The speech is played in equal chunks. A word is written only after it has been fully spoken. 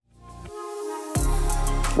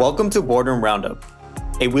Welcome to Boardroom Roundup,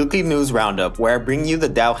 a weekly news roundup where I bring you the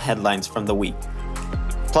DAO headlines from the week.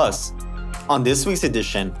 Plus, on this week's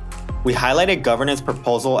edition, we highlight a governance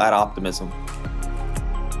proposal at Optimism.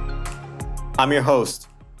 I'm your host,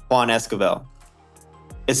 Juan Esquivel.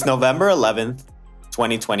 It's November 11th,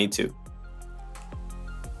 2022.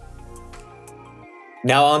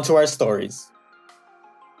 Now on to our stories.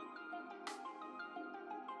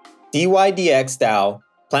 DYDX DAO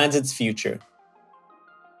plans its future.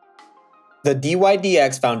 The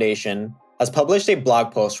DYDX Foundation has published a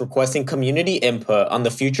blog post requesting community input on the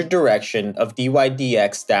future direction of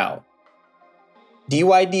DYDX DAO.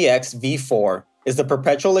 DYDX v4 is the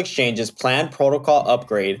Perpetual Exchange's planned protocol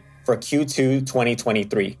upgrade for Q2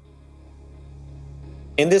 2023.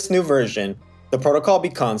 In this new version, the protocol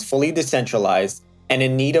becomes fully decentralized and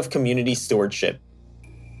in need of community stewardship.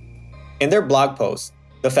 In their blog post,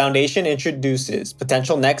 the Foundation introduces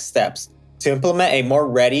potential next steps to implement a more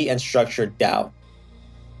ready and structured DAO.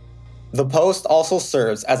 The post also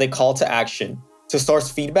serves as a call to action to source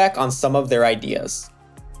feedback on some of their ideas.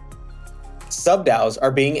 Sub-DAOs are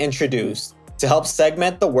being introduced to help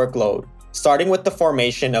segment the workload, starting with the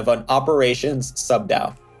formation of an operations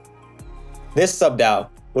sub-DAO. This sub-DAO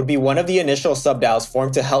would be one of the initial sub-DAOs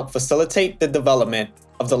formed to help facilitate the development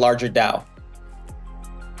of the larger DAO.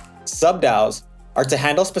 Sub-DAOs are to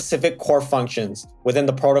handle specific core functions within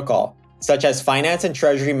the protocol, such as finance and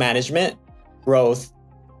treasury management, growth,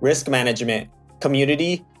 risk management,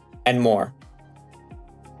 community, and more.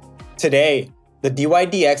 Today, the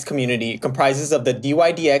DYDX community comprises of the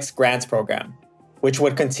DYDX Grants program, which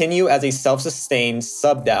would continue as a self-sustained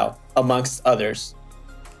sub-DAO amongst others.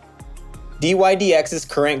 DYDX's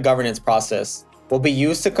current governance process will be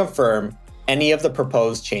used to confirm any of the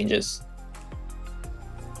proposed changes.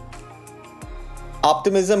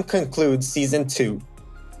 Optimism concludes Season 2.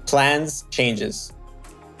 Plans changes.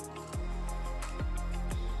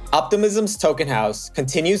 Optimism's token house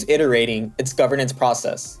continues iterating its governance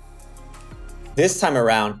process. This time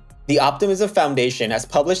around, the Optimism Foundation has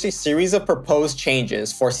published a series of proposed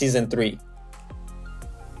changes for Season 3.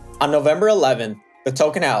 On November 11th, the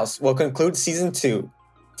token house will conclude Season 2,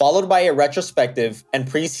 followed by a retrospective and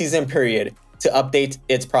pre-season period to update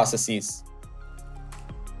its processes.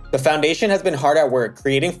 The Foundation has been hard at work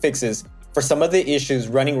creating fixes for some of the issues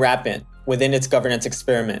running rampant within its governance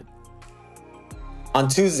experiment. On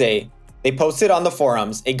Tuesday, they posted on the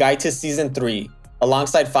forums a guide to Season 3,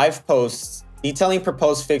 alongside 5 posts detailing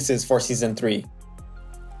proposed fixes for Season 3.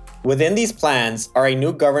 Within these plans are a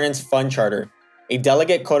new governance fund charter, a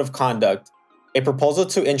delegate code of conduct, a proposal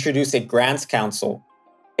to introduce a grants council,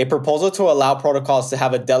 a proposal to allow protocols to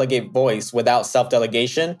have a delegate voice without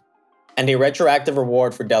self-delegation, and a retroactive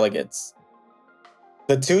reward for delegates.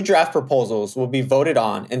 The 2 draft proposals will be voted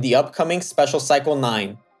on in the upcoming Special Cycle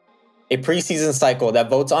 9, a preseason cycle that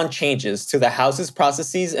votes on changes to the House's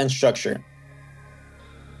processes and structure.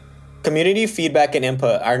 Community feedback and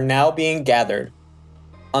input are now being gathered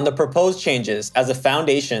on the proposed changes as the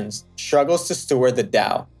Foundation struggles to steward the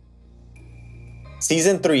DAO.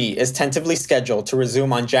 Season 3 is tentatively scheduled to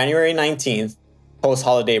resume on January 19th,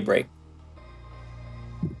 post-holiday break.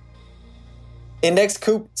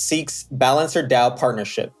 IndexCoop seeks Balancer DAO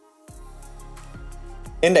partnership.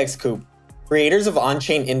 IndexCoop, creators of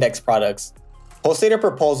on-chain index products, posted a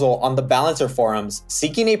proposal on the Balancer forums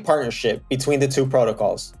seeking a partnership between the 2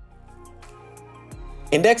 protocols.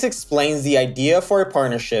 Index explains the idea for a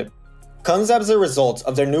partnership comes as a result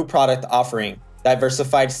of their new product offering,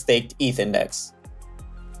 Diversified Staked ETH Index.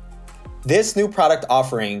 This new product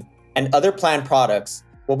offering and other planned products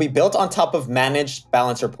will be built on top of managed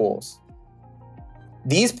Balancer pools.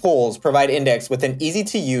 These pools provide Index with an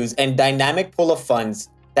easy-to-use and dynamic pool of funds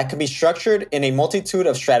that can be structured in a multitude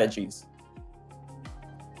of strategies.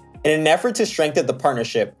 In an effort to strengthen the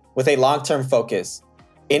partnership with a long-term focus,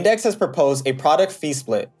 Index has proposed a product fee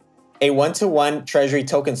split, a 1-to-1 treasury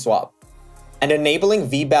token swap, and enabling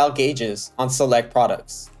VBAL gauges on select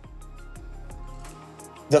products.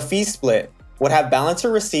 The fee split would have Balancer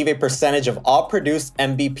receive a percentage of all produced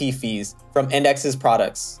MVP fees from Index's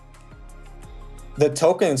products. The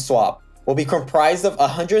token swap will be comprised of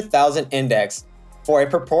 100,000 Index for a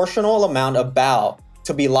proportional amount of BAL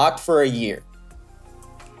to be locked for a year.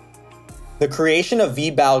 The creation of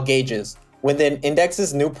VBAL gauges within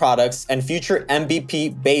Index's new products and future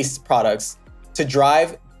MVP-based products to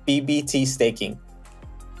drive BBT staking.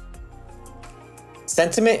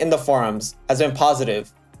 Sentiment in the forums has been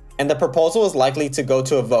positive, and the proposal is likely to go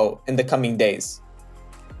to a vote in the coming days.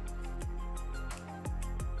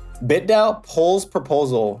 BitDAO polls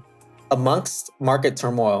proposal amongst market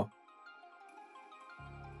turmoil.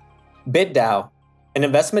 BitDAO, an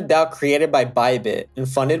investment DAO created by Bybit and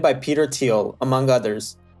funded by Peter Thiel, among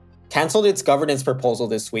others, canceled its governance proposal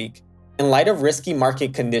this week in light of risky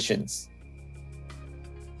market conditions.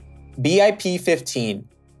 BIP-15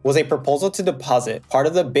 was a proposal to deposit part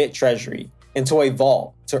of the BIT treasury into a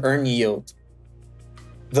vault to earn yield.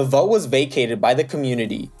 The vote was vacated by the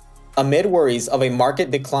community amid worries of a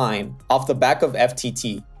market decline off the back of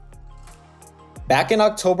FTT. Back in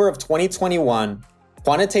October of 2021,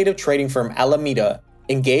 quantitative trading firm Alameda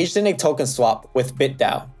engaged in a token swap with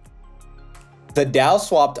BitDAO. The DAO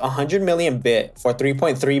swapped 100 million BIT for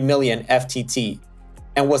 3.3 million FTT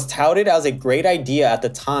and was touted as a great idea at the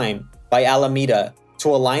time by Alameda to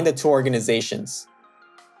align the two organizations.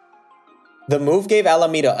 The move gave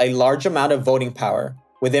Alameda a large amount of voting power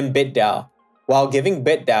within BitDAO, while giving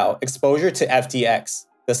BitDAO exposure to FTX,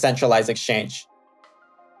 the centralized exchange.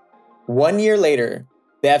 1 year later,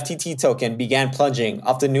 the FTT token began plunging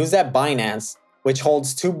off the news that Binance, which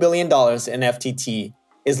holds $2 billion in FTT,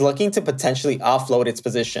 is looking to potentially offload its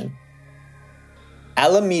position.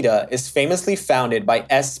 Alameda is famously founded by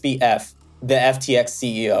SBF, the FTX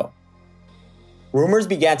CEO. Rumors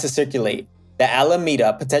began to circulate that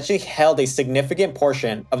Alameda potentially held a significant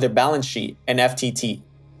portion of their balance sheet in FTT.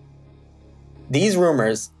 These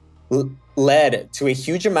rumors led to a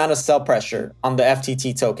huge amount of sell pressure on the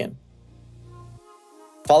FTT token.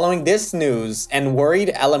 Following this news and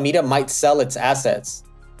worried Alameda might sell its assets,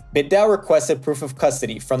 BitDAO requested proof of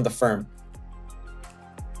custody from the firm.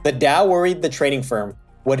 The DAO worried the trading firm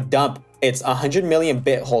would dump its 100 million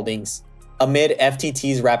BIT holdings amid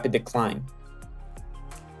FTT's rapid decline.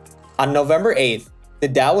 On November 8th, the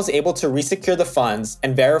DAO was able to resecure the funds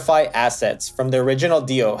and verify assets from the original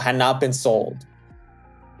deal had not been sold.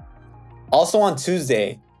 Also on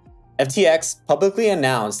Tuesday, FTX publicly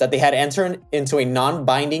announced that they had entered into a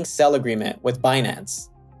non-binding sell agreement with Binance.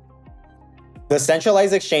 The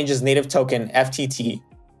centralized exchange's native token, FTT,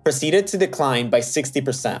 proceeded to decline by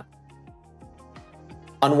 60%.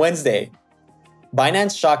 On Wednesday,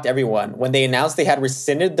 Binance shocked everyone when they announced they had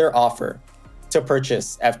rescinded their offer to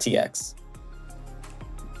purchase FTX.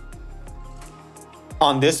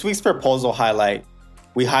 On this week's proposal highlight,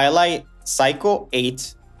 we highlight Cycle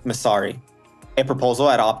 8 Messari, a proposal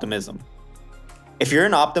at Optimism. If you're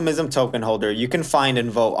an Optimism token holder, you can find and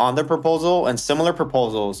vote on the proposal and similar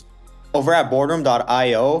proposals over at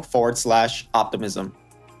boardroom.io/optimism.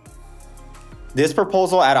 This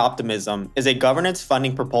proposal at Optimism is a governance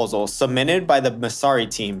funding proposal submitted by the Messari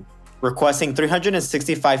team requesting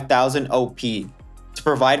 365,000 OP to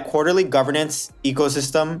provide quarterly governance,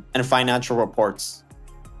 ecosystem, and financial reports.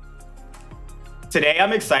 Today,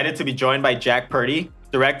 I'm excited to be joined by Jack Purdy,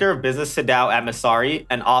 Director of Business to DAO at Messari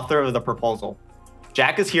and author of the proposal.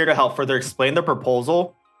 Jack is here to help further explain the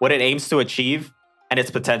proposal, what it aims to achieve, and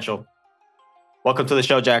its potential. Welcome to the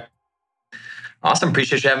show, Jack. Awesome.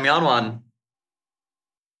 Appreciate you having me on, Juan.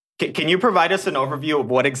 Can you provide us an overview of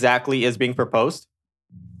what exactly is being proposed?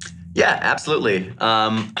 Yeah, absolutely.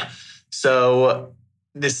 So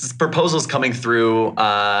this proposal is coming through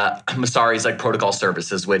Messari's protocol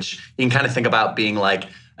services, which you can kind of think about being like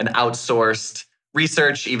an outsourced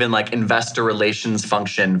research, even like investor relations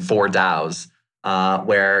function for DAOs,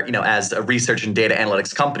 where, as a research and data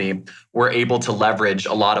analytics company, we're able to leverage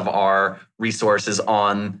a lot of our resources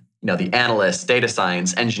on, the analyst, data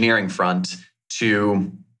science, engineering front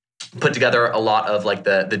to put together a lot of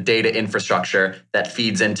the data infrastructure that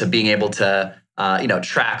feeds into being able to,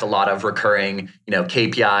 track a lot of recurring,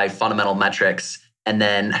 KPI fundamental metrics, and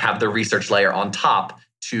then have the research layer on top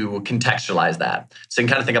to contextualize that. So you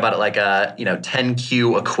can kind of think about it like a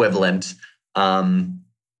 10Q equivalent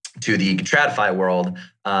to the TradFi world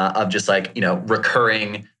of just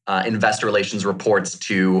recurring investor relations reports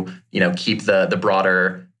to keep the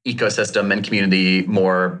broader ecosystem and community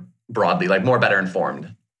more broadly, more better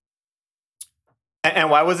informed.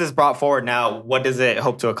 And why was this brought forward now? What does it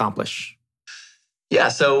hope to accomplish? Yeah,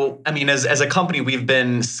 so as a company, we've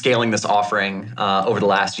been scaling this offering over the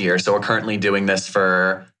last year. So we're currently doing this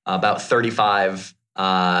for about 35,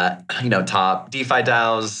 top DeFi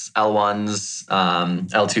DAOs, L1s,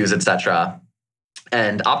 L2s, etc.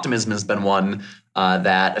 And Optimism has been one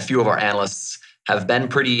that a few of our analysts have been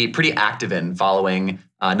pretty active in, following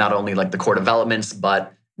not only the core developments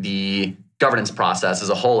but the governance process as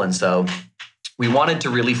a whole. And so we wanted to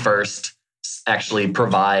really first actually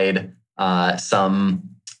provide some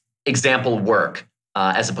example work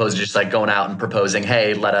as opposed to just going out and proposing,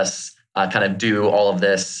 hey, let us kind of do all of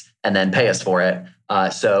this and then pay us for it.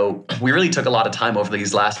 So we really took a lot of time over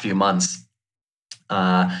these last few months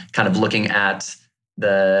kind of looking at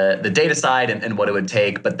the data side and what it would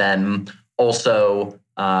take, but then also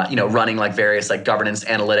running like various like governance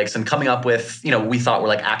analytics and coming up with, we thought were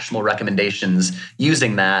like actionable recommendations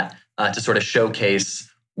using that to sort of showcase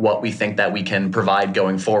what we think that we can provide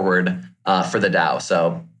going forward for the DAO.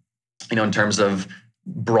 So, in terms of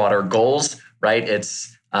broader goals, right?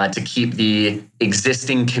 It's to keep the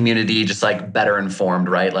existing community just like better informed,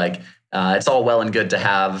 right? Like it's all well and good to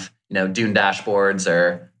have, Dune dashboards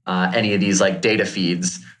or any of these like data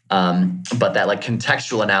feeds. But that like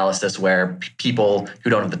contextual analysis where people who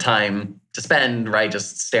don't have the time to spend, right,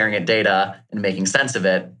 just staring at data and making sense of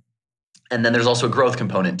it. And then there's also a growth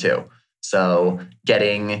component too. So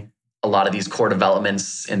getting a lot of these core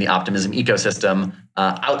developments in the Optimism ecosystem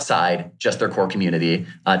outside just their core community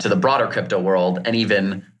to the broader crypto world and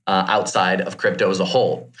even outside of crypto as a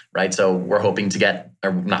whole, right? So we're hoping to get,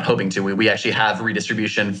 or not hoping to, we actually have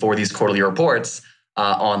redistribution for these quarterly reports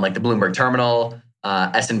on like the Bloomberg Terminal,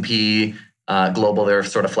 S&P Global, their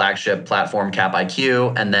sort of flagship platform,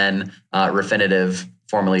 CapIQ, and then Refinitiv,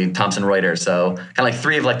 formerly Thomson Reuters. So kind of like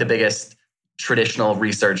three of like the biggest traditional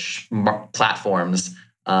research platforms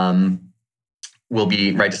will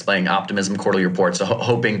be displaying Optimism quarterly reports. So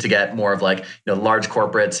hoping to get more of like large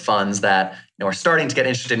corporates, funds that are starting to get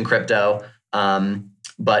interested in crypto,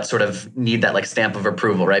 but sort of need that like stamp of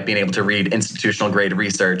approval, right? Being able to read institutional grade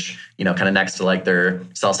research, kind of next to like their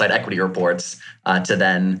sell side equity reports to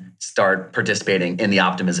then start participating in the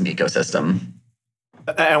Optimism ecosystem.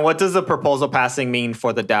 And what does the proposal passing mean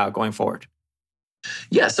for the DAO going forward?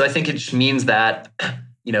 Yeah, so I think it just means that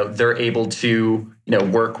they're able to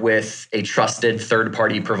work with a trusted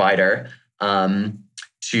third-party provider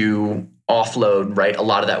to offload a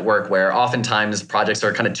lot of that work, where oftentimes projects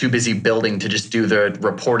are kind of too busy building to just do the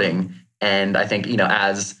reporting. And I think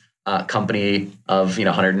as a company of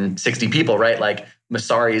 160 people, right, like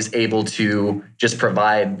Messari is able to just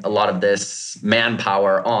provide a lot of this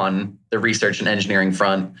manpower on the research and engineering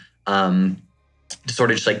front to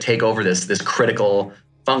sort of just like take over this critical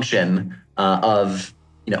function of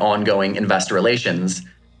ongoing investor relations,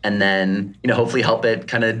 and then hopefully help it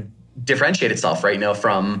kind of differentiate itself, right?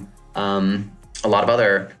 From a lot of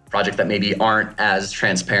other projects that maybe aren't as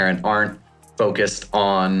transparent, aren't focused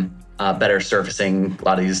on better surfacing a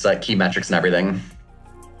lot of these key metrics and everything.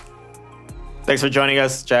 Thanks for joining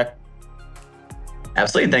us, Jack.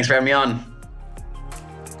 Absolutely. Thanks for having me on.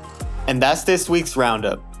 And that's this week's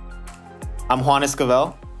Roundup. I'm Juan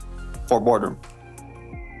Esquivel for Boardroom.